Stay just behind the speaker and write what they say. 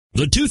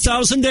The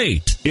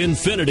 2008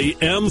 Infiniti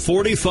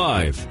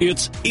M45.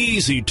 It's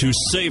easy to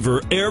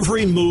savor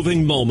every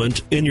moving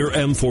moment in your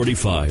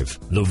M45.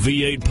 The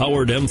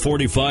V8-powered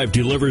M45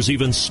 delivers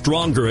even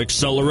stronger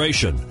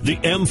acceleration. The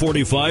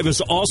M45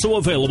 is also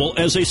available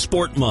as a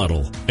sport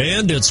model,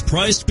 and it's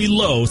priced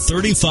below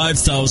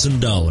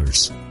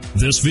 $35,000.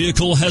 This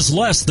vehicle has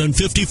less than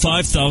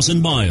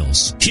 55,000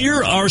 miles.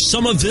 Here are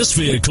some of this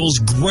vehicle's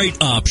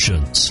great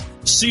options: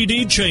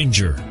 CD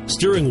changer,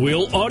 steering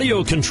wheel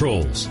audio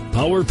controls,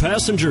 power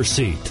passenger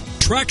seat,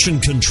 traction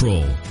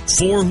control,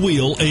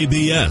 4-wheel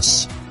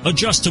ABS,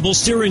 adjustable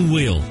steering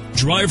wheel,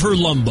 driver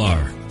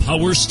lumbar,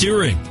 power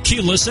steering,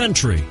 keyless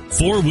entry,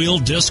 4-wheel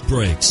disc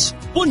brakes.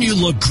 Wouldn't you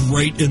look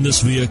great in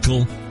this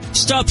vehicle?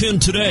 Stop in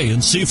today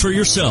and see for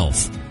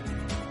yourself.